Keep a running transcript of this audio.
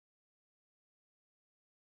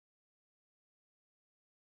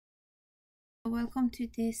Welcome to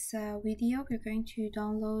this video. We're going to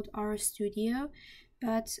download RStudio,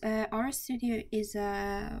 but RStudio is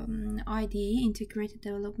a IDE, integrated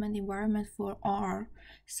development environment for R.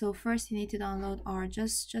 So first you need to download R.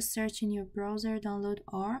 Just search in your browser, download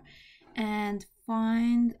R, and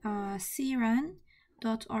find cran.rstudio.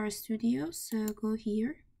 So go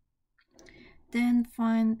here, then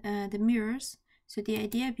find the mirrors. So the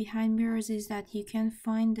idea behind mirrors is that you can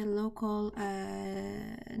find the local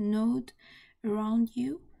node around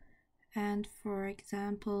you, and for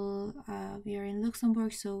example we are in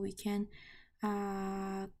Luxembourg, so we can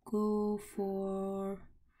go for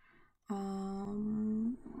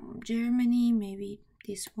Germany, maybe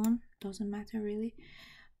this one, doesn't matter really.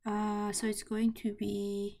 So it's going to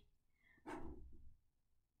be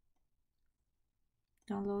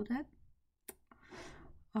downloaded.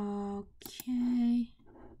 Okay,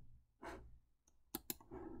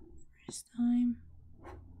 first time.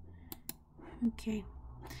 Okay,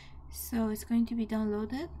 so it's going to be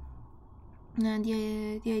downloaded, and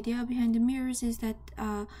the idea behind the mirrors is that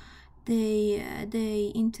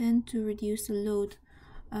they intend to reduce the load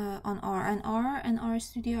on R, and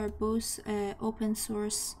RStudio are both open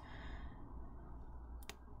source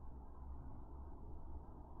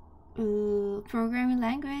programming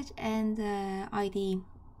language and IDE.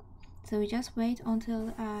 So we just wait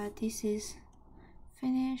until this is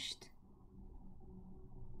finished.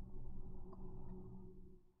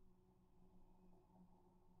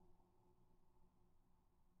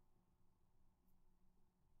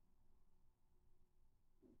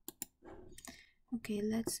 Okay,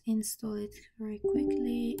 let's install it very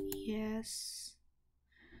quickly. Yes.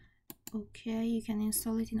 Okay, you can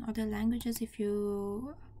install it in other languages if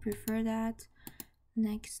you prefer that.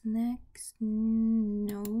 Next.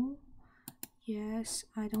 No. Yes,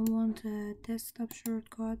 I don't want a desktop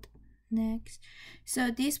shortcut. Next.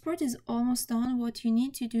 So this part is almost done. What you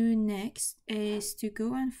need to do next is to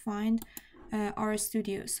go and find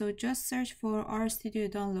RStudio. So just search for RStudio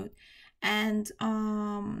download. And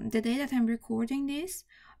the day that I'm recording this,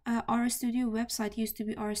 RStudio website used to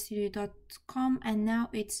be rstudio.com, and now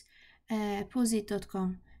it's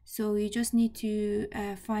posit.com. So you just need to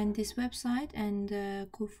find this website and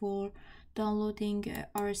go for downloading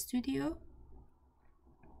RStudio.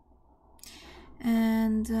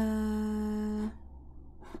 And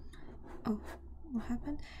oh, what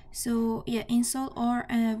happened? So yeah, install R.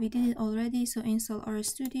 We did it already, so install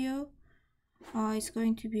RStudio. It's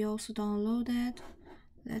going to be also downloaded.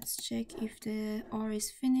 Let's check if the R is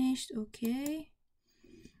finished. Okay,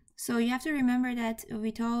 so you have to remember that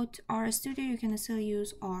without RStudio you can still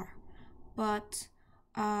use R, but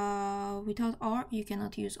without R you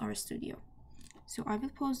cannot use RStudio. So I will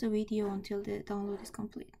pause the video until the download is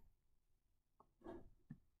complete.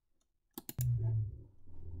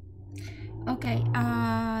 Okay,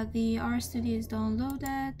 the RStudio is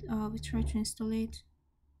downloaded. We try to install it.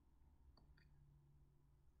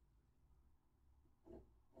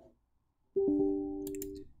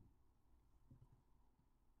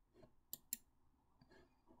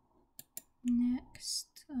 Next.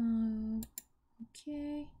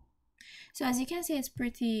 Okay, so as you can see, it's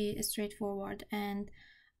pretty straightforward, and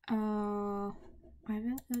I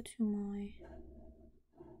will go to my,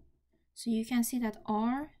 so you can see that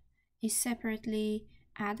R is separately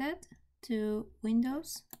added to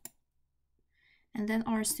Windows, and then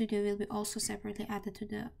RStudio will be also separately added to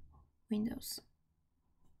the Windows.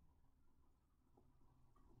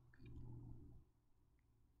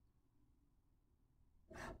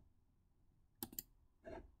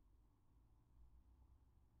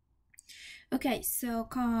 Okay, so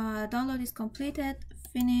download is completed.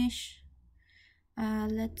 Finish.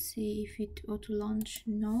 Let's see if it auto launch.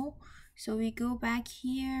 No. So we go back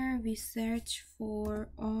here, we search for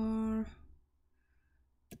RStudio.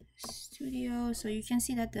 So you can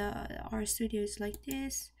see that the RStudio is like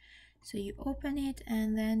this. So you open it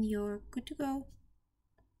and then you're good to go.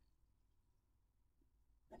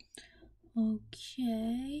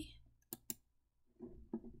 Okay.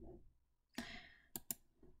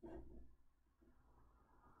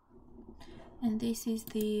 And this is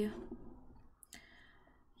the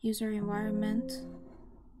user environment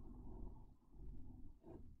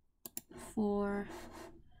for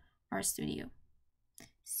RStudio.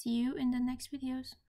 See you in the next videos.